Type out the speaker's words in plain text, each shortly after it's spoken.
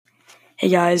Hey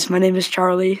guys, my name is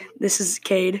Charlie. This is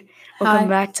Cade. Welcome Hi.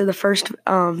 back to the first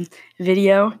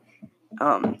video.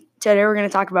 Today we're going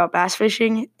to talk about bass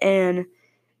fishing and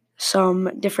some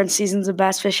different seasons of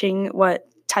bass fishing, what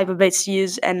type of baits to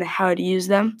use, and how to use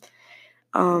them.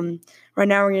 Right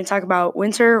now we're going to talk about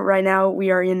winter. Right now we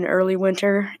are in early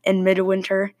winter and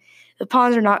midwinter. The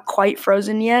ponds are not quite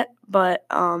frozen yet, but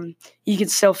you can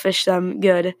still fish them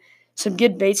good. Some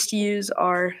good baits to use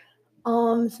are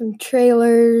Some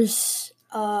trailers,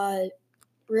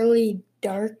 really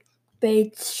dark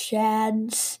baits,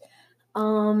 shads,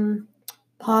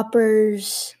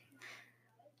 poppers,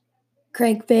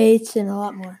 crankbaits, and a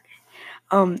lot more.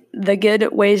 The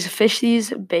good ways to fish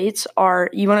these baits are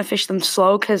you want to fish them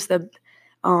slow because the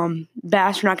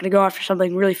bass are not going to go after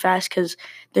something really fast because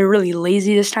they're really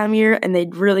lazy this time of year and they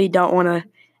really don't want to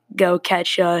go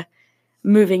catch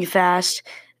moving fast,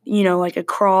 like a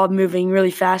crawl moving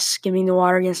really fast, skimming the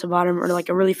water against the bottom, or like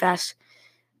a really fast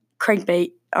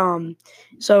crankbait.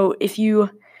 So if you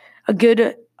a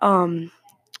good a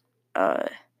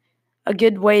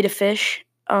good way to fish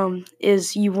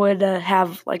is you would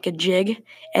have like a jig,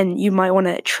 and you might want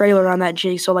a trailer on that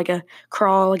jig. So like a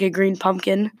crawl, like a green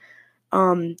pumpkin,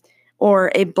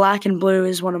 or a black and blue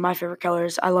is one of my favorite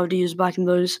colors. I love to use black and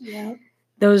blues. Yeah.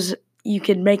 Those you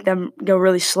can make them go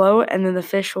really slow, and then the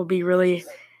fish will be really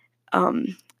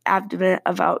adamant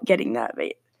about getting that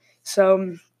bait.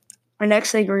 So our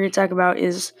next thing we're going to talk about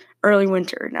is early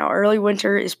winter. Now, early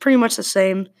winter is pretty much the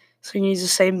same. So you can use the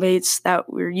same baits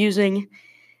that we're using,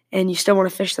 and you still want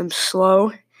to fish them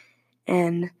slow,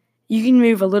 and you can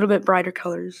move a little bit brighter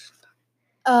colors.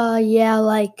 Yeah,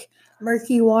 like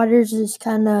murky waters is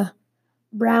kind of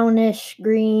brownish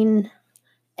green,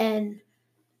 and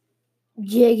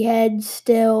jig heads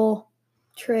still,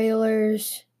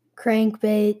 trailers,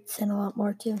 crankbaits, and a lot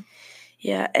more too.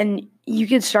 Yeah, and you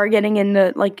could start getting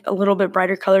into like a little bit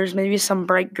brighter colors, maybe some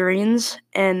bright greens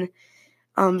and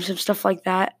some stuff like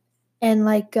that. And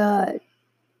like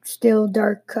still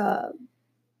dark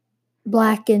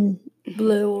black and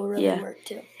blue will really work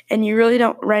too. And you really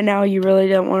don't right now. You really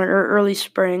don't want or early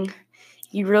spring.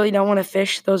 You really don't want to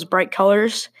fish those bright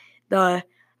colors. The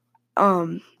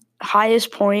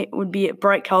highest point would be at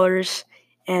bright colors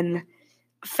and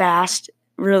fast,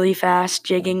 really fast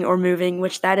jigging or moving,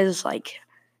 which that is like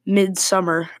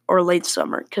midsummer or late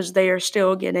summer because they are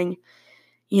still getting,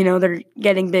 they're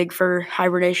getting big for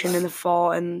hibernation in the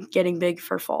fall and getting big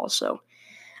for fall. So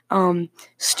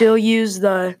still use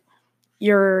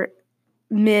your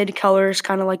mid colors,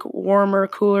 kind of like warmer,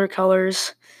 cooler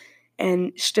colors,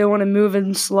 and still want to move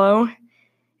in slow.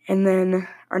 And then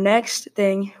our next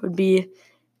thing would be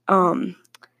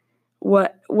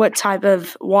what type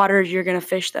of waters you're going to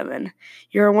fish them in.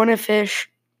 You're going to want to fish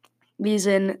these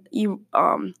in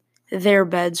their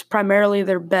beds, primarily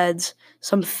their beds,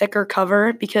 some thicker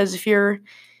cover, because if you're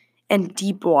in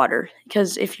deep water,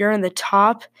 because if you're in the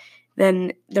top,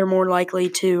 then they're not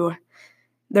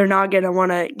going to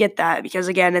want to get that because,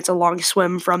 again, it's a long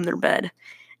swim from their bed.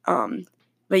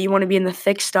 But you want to be in the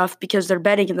thick stuff because they're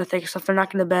bedding in the thick stuff. They're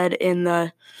not going to bed in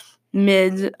the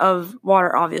mid of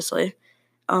water, obviously.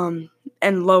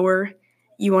 And lower,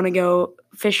 you want to go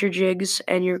fish your jigs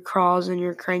and your crawls and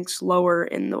your cranks lower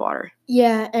in the water.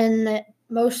 Yeah, and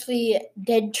mostly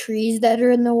dead trees that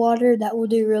are in the water, that will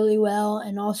do really well.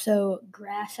 And also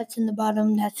grass that's in the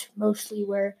bottom, that's mostly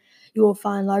where you will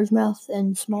find largemouth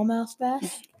and smallmouth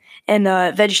bass. And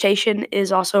vegetation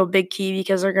is also a big key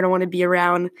because they're going to want to be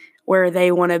around where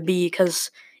they want to be,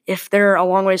 because if they're a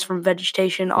long ways from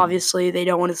vegetation, obviously they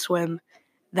don't want to swim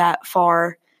that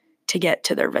far to get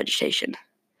to their vegetation,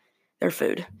 their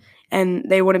food. And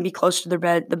they want to be close to their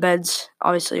bed. The beds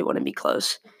obviously want to be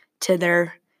close to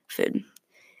their food.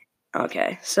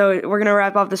 Okay, so we're going to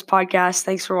wrap up this podcast.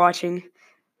 Thanks for watching.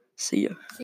 See you.